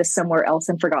heard this somewhere else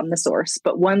and forgotten the source,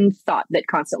 but one thought that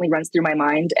constantly runs through my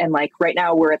mind. And like right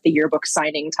now we're at the yearbook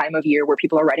signing time of year where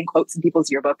people are writing quotes in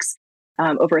people's yearbooks,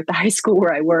 over at the high school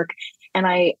where I work. And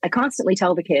I constantly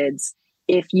tell the kids,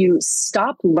 if you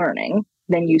stop learning,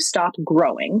 then you stop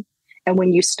growing. And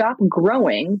when you stop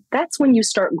growing, that's when you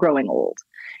start growing old.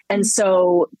 And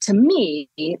so to me,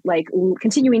 like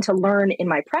continuing to learn in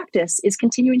my practice is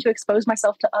continuing to expose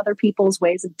myself to other people's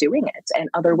ways of doing it and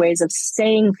other ways of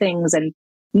saying things and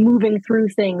moving through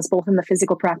things, both in the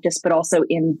physical practice, but also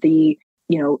in the,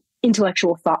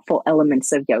 intellectual, thoughtful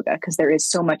elements of yoga, because there is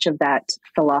so much of that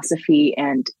philosophy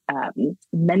and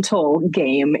mental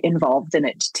game involved in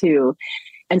it too.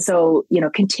 And so,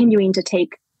 continuing to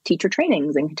take teacher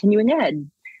trainings and continuing ed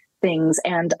things.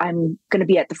 And I'm going to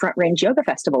be at the Front Range Yoga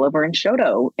Festival over in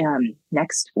Shoto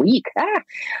next week,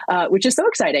 which is so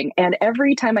exciting. And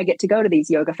every time I get to go to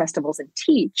these yoga festivals and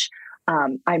teach,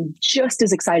 I'm just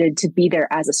as excited to be there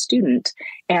as a student.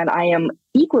 And I am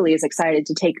equally as excited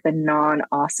to take the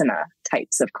non-asana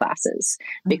types of classes,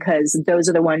 because those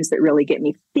are the ones that really get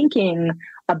me thinking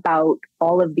about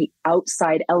all of the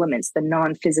outside elements, the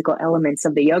non-physical elements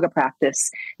of the yoga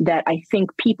practice that I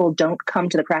think people don't come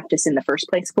to the practice in the first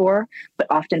place for, but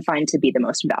often find to be the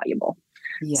most valuable.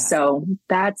 Yeah. So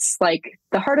that's like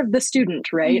the heart of the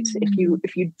student, right? Mm-hmm.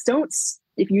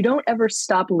 If you don't ever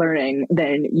stop learning,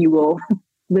 then you will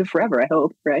live forever, I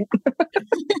hope, right?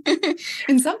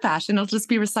 In some fashion, it'll just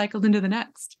be recycled into the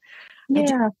next.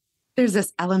 Yeah. There's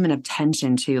this element of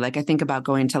tension too. Like I think about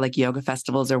going to like yoga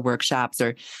festivals or workshops,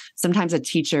 or sometimes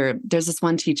there's this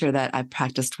one teacher that I've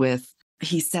practiced with.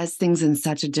 He says things in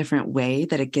such a different way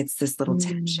that it gets this little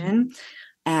tension.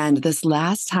 And this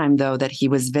last time though, that he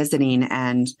was visiting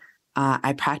and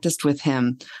I practiced with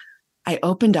him, I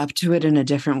opened up to it in a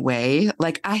different way.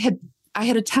 Like I had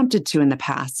attempted to in the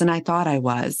past, and I thought I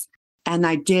was. And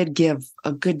I did give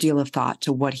a good deal of thought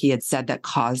to what he had said that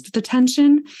caused the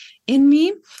tension in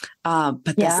me. But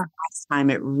this last time,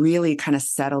 it really kind of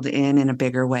settled in a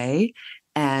bigger way.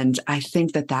 And I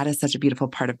think that is such a beautiful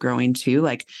part of growing too.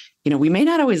 Like, we may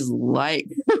not always like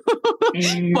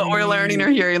what we're learning or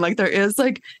hearing. Like there is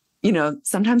like,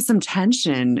 sometimes some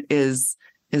tension is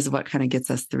what kind of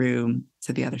gets us through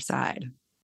to the other side.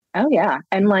 Oh, yeah.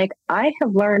 And like, I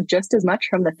have learned just as much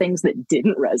from the things that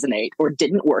didn't resonate or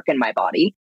didn't work in my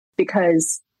body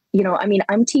because,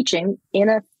 I'm teaching in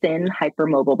a thin,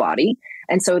 hypermobile body.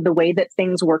 And so the way that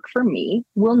things work for me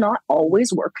will not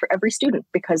always work for every student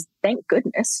because thank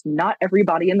goodness, not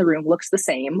everybody in the room looks the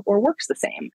same or works the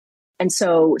same. And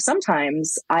so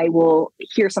sometimes I will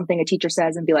hear something a teacher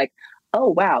says and be like, oh,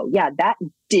 wow, yeah, that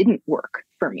didn't work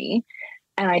for me.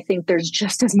 And I think there's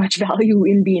just as much value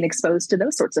in being exposed to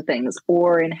those sorts of things,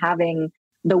 or in having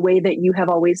the way that you have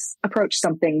always approached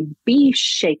something be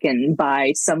shaken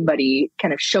by somebody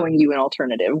kind of showing you an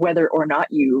alternative, whether or not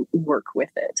you work with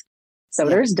it. So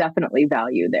there's definitely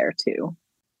value there too.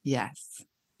 Yes.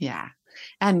 Yeah.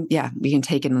 And we can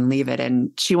take it and leave it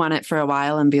and chew on it for a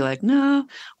while and be like, no,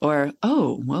 or,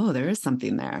 oh, whoa, there is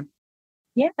something there.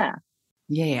 Yeah.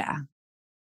 Yeah.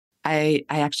 I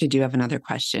actually do have another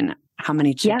question. How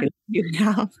many chickens do you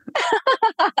have?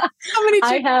 How many chickens?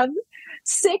 I have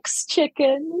 6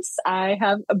 chickens. I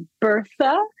have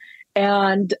Bertha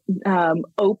and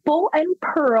Opal and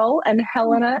Pearl and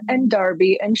Helena and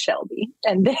Darby and Shelby.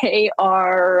 And they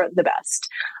are the best.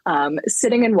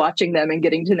 Sitting and watching them and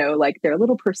getting to know like their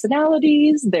little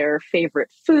personalities, their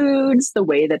favorite foods, the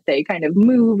way that they kind of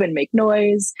move and make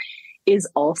noise is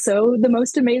also the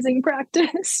most amazing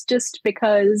practice, just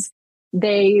because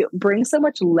they bring so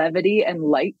much levity and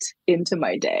light into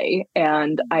my day.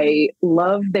 And I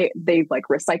love they like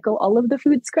recycle all of the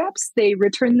food scraps. They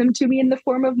return them to me in the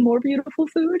form of more beautiful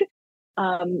food.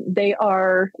 They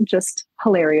are just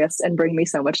hilarious and bring me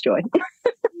so much joy.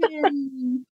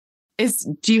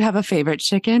 Do you have a favorite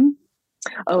chicken?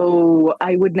 Oh,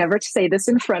 I would never say this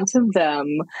in front of them,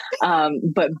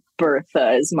 but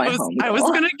Bertha is my home girl. I was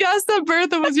going to guess that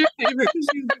Bertha was your favorite because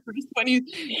she was the first one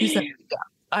you said.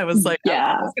 I was like,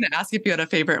 I was going to ask you if you had a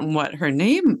favorite and what her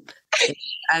name is.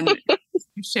 And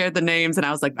you shared the names, and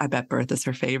I was like, I bet Bertha's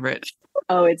her favorite.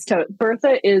 Oh,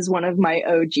 Bertha is one of my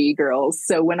OG girls.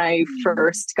 So when I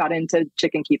first got into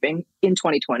chicken keeping in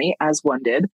 2020, as one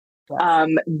did,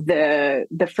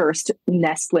 The first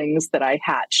nestlings that I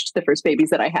hatched, the first babies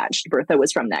that I hatched, Bertha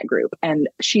was from that group. And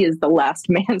she is the last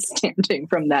man standing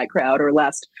from that crowd, or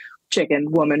last chicken,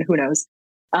 woman, who knows.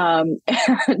 And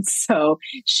so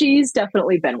she's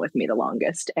definitely been with me the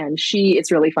longest. And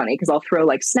it's really funny because I'll throw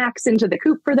like snacks into the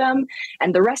coop for them,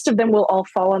 and the rest of them will all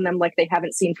fall on them like they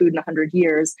haven't seen food in 100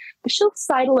 years. But she'll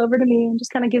sidle over to me and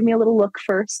just kind of give me a little look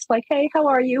first, like, hey, how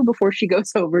are you? Before she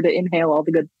goes over to inhale all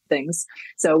the good things.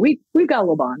 So we've got a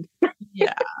little bond.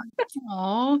 Yeah.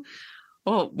 Oh,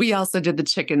 well, we also did the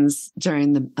chickens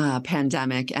during the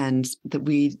pandemic, and that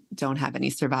we don't have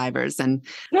any survivors. And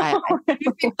I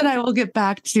do think that I will get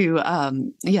back to,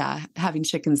 having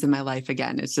chickens in my life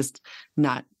again. It's just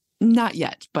not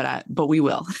yet, but we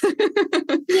will.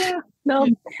 Yeah, no,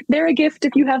 they're a gift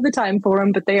if you have the time for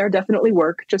them, but they are definitely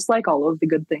work, just like all of the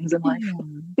good things in life.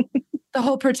 Yeah. The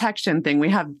whole protection thing. We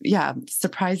have,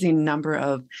 surprising number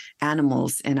of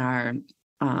animals in our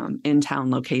in-town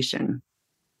location.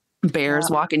 Bears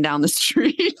walking down the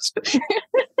street.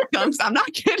 I'm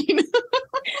not kidding.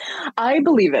 I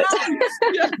believe it.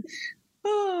 Yeah.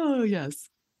 Oh, yes.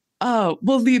 Oh,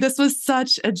 well, Leigh, this was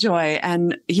such a joy.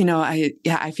 And,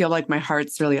 I feel like my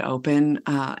heart's really open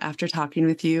after talking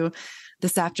with you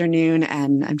this afternoon.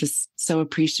 And I'm just so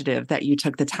appreciative that you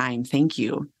took the time. Thank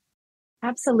you.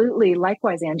 Absolutely.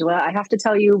 Likewise, Angela. I have to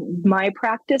tell you, my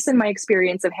practice and my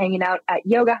experience of hanging out at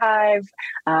Yoga Hive,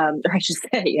 or I should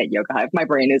say at Yoga Hive, my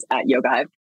brain is at Yoga Hive,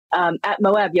 at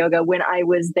Moab Yoga, when I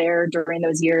was there during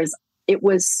those years, it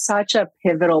was such a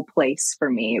pivotal place for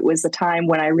me. It was a time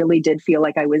when I really did feel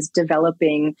like I was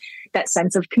developing that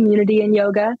sense of community in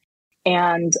yoga.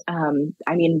 And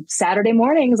Saturday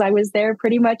mornings, I was there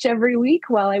pretty much every week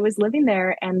while I was living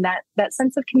there. And that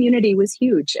sense of community was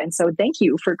huge. And so thank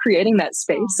you for creating that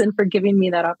space and for giving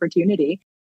me that opportunity.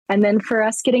 And then for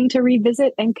us getting to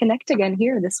revisit and connect again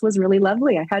here. This was really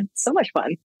lovely. I had so much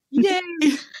fun. Yay.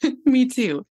 Me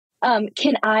too.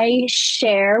 Can I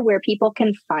share where people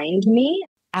can find me?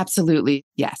 Absolutely.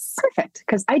 Yes. Perfect.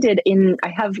 Because I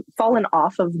have fallen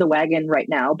off of the wagon right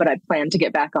now, but I plan to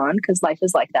get back on because life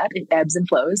is like that. It ebbs and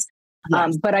flows.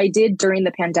 Yes. But I did during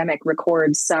the pandemic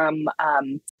record some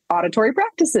auditory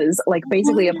practices, like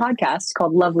basically a podcast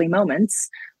called Lovely Moments.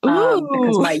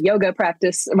 Because my yoga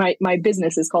practice, my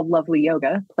business is called Lovely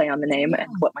Yoga, play on the name and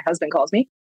what my husband calls me.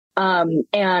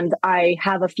 And I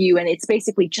have a few, and it's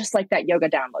basically just like that yoga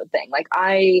download thing. Like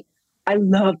I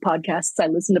love podcasts. I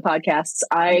listen to podcasts.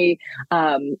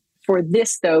 For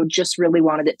this though, just really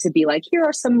wanted it to be like, here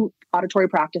are some auditory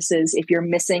practices. If you're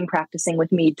missing practicing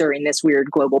with me during this weird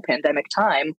global pandemic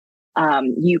time,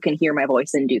 you can hear my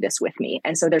voice and do this with me.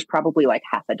 And so there's probably like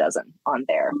half a dozen on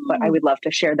there, but I would love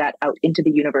to share that out into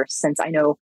the universe, since I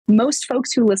know most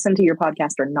folks who listen to your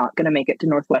podcast are not going to make it to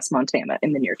Northwest Montana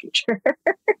in the near future.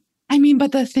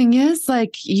 But the thing is,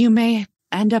 like, you may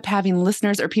end up having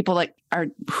listeners or people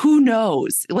who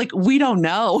knows? Like, we don't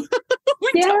know.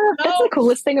 Don't know. That's the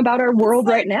coolest thing about our world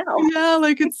right now. Yeah.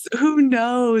 Like, it's who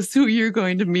knows who you're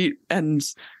going to meet and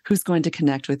who's going to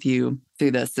connect with you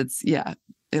through this.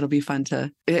 It'll be fun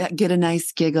to get a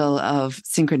nice giggle of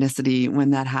synchronicity when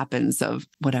that happens, of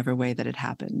whatever way that it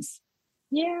happens.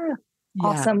 Yeah.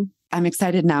 Awesome. I'm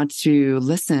excited now to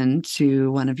listen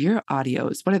to one of your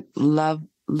audios. What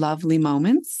Lovely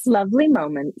Moments. Lovely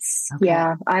Moments. Okay.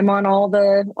 Yeah. I'm on all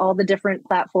the different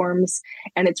platforms,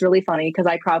 and it's really funny because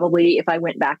I probably, if I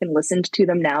went back and listened to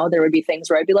them now, there would be things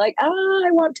where I'd be like,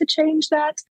 I want to change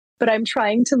that. But I'm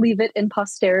trying to leave it in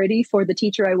posterity for the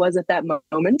teacher I was at that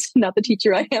moment, not the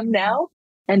teacher I am now.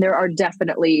 And there are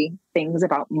definitely things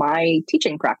about my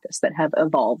teaching practice that have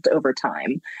evolved over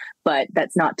time. But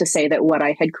that's not to say that what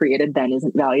I had created then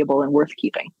isn't valuable and worth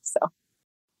keeping. So.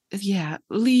 Yeah,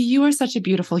 Leigh, you are such a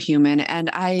beautiful human. And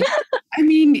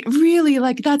really,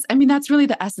 that's really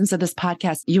the essence of this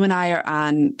podcast. You and I are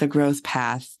on the growth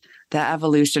path, the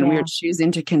evolution. Yeah. We are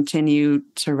choosing to continue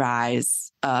to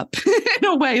rise up in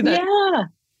a way that. Yeah.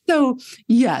 So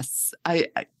yes,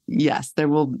 yes, there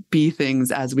will be things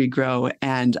as we grow.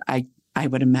 And I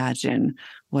would imagine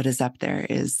what is up there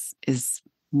is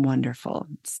wonderful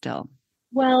still.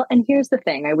 Well, and here's the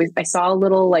thing. I saw a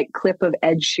little clip of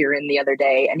Ed Sheeran the other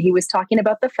day, and he was talking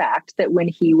about the fact that when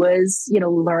he was,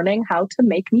 learning how to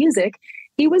make music,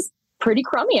 he was pretty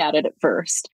crummy at it at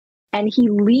first. And he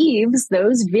leaves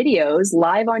those videos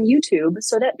live on YouTube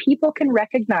so that people can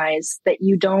recognize that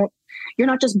you're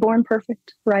not just born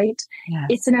perfect, right? Yes.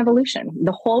 It's an evolution.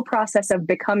 The whole process of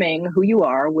becoming who you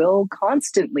are will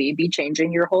constantly be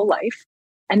changing your whole life.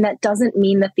 And that doesn't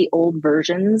mean that the old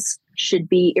versions should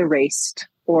be erased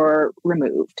or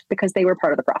removed, because they were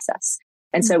part of the process.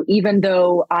 And so even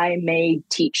though I may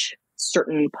teach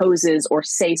certain poses or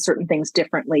say certain things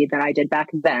differently than I did back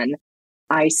then,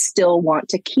 I still want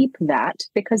to keep that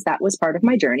because that was part of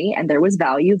my journey and there was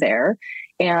value there.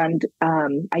 And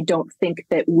I don't think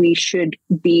that we should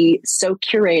be so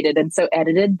curated and so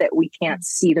edited that we can't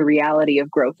see the reality of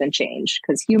growth and change,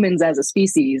 because humans as a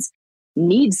species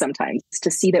need sometimes to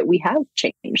see that we have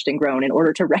changed and grown in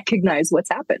order to recognize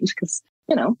what's happened. Because,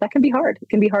 that can be hard. It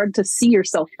can be hard to see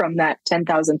yourself from that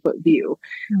 10,000 foot view.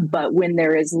 But when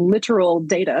there is literal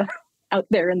data out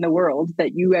there in the world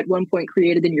that you at one point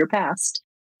created in your past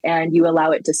and you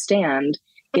allow it to stand,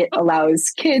 it allows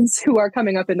kids who are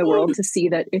coming up in the world to see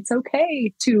that it's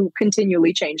okay to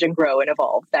continually change and grow and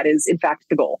evolve. That is, in fact,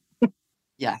 the goal.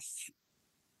 Yes.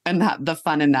 And the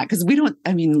fun in that, because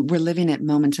we're living it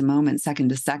moment to moment, second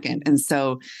to second. And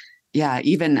so, yeah,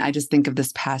 even I just think of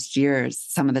this past year,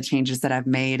 some of the changes that I've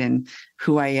made and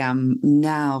who I am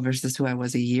now versus who I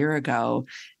was a year ago.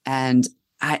 And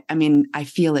I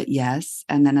feel it, yes.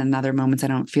 And then in other moments, I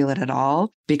don't feel it at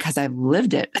all because I've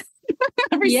lived it.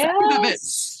 Every second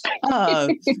of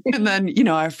it. And then,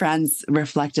 our friends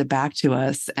reflect it back to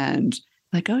us and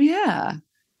like, oh yeah,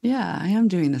 I am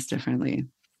doing this differently.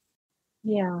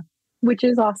 Yeah. Which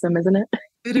is awesome, isn't it?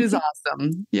 It is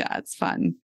awesome. Yeah, it's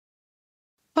fun.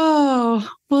 Oh,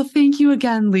 well, thank you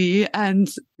again, Leigh. And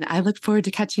I look forward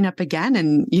to catching up again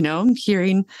and,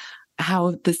 hearing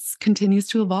how this continues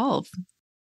to evolve.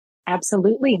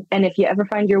 Absolutely. And if you ever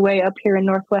find your way up here in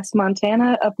Northwest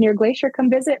Montana, up near Glacier, come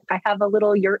visit. I have a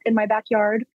little yurt in my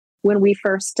backyard. When we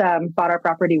first bought our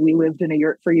property, we lived in a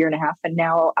yurt for a year and a half, and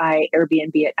now I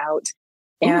Airbnb it out.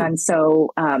 And so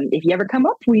if you ever come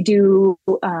up, we do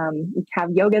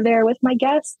have yoga there with my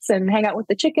guests and hang out with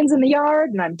the chickens in the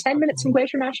yard. And I'm 10 minutes from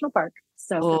Glacier National Park.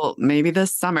 So maybe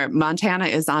this summer. Montana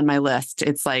is on my list.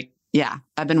 It's like,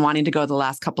 I've been wanting to go the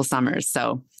last couple summers.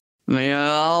 So maybe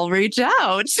I'll reach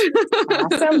out.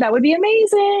 Awesome. That would be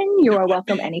amazing. You are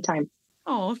welcome anytime.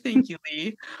 Oh, thank you,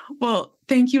 Leigh. Well,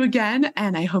 thank you again.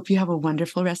 And I hope you have a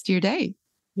wonderful rest of your day.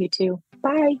 You too.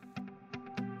 Bye.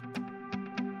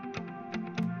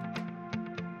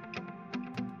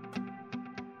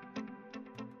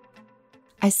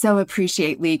 I so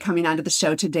appreciate Leigh coming onto the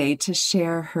show today to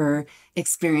share her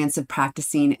experience of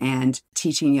practicing and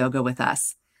teaching yoga with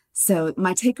us. So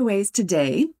my takeaways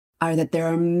today are that there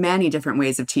are many different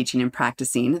ways of teaching and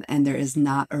practicing, and there is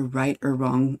not a right or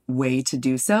wrong way to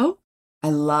do so. I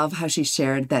love how she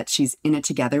shared that she's in it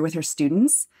together with her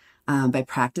students by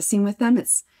practicing with them.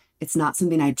 It's not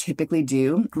something I typically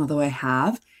do, although I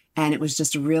have. And it was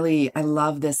just really, I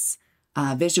love this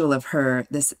visual of her,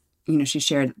 she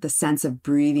shared the sense of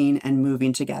breathing and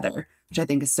moving together, which I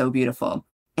think is so beautiful.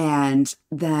 And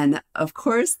then, of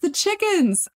course, the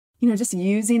chickens, just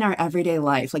using our everyday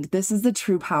life. Like, this is the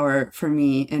true power for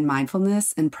me in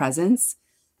mindfulness and presence.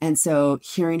 And so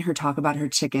hearing her talk about her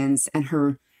chickens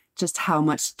and just how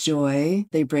much joy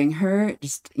they bring her,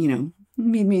 just,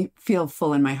 made me feel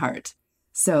full in my heart.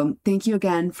 So thank you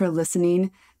again for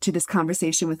listening to this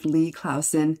conversation with Leigh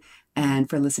Clausen and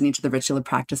for listening to the Ritual of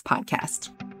Practice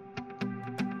podcast.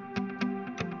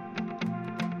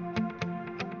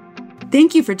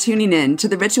 Thank you for tuning in to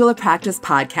the Ritual of Practice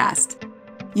podcast.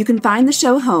 You can find the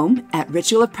show home at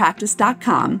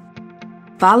ritualofpractice.com.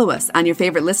 Follow us on your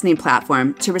favorite listening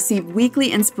platform to receive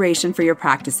weekly inspiration for your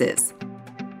practices.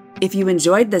 If you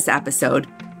enjoyed this episode,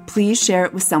 please share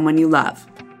it with someone you love.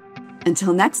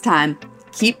 Until next time,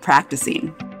 keep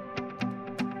practicing.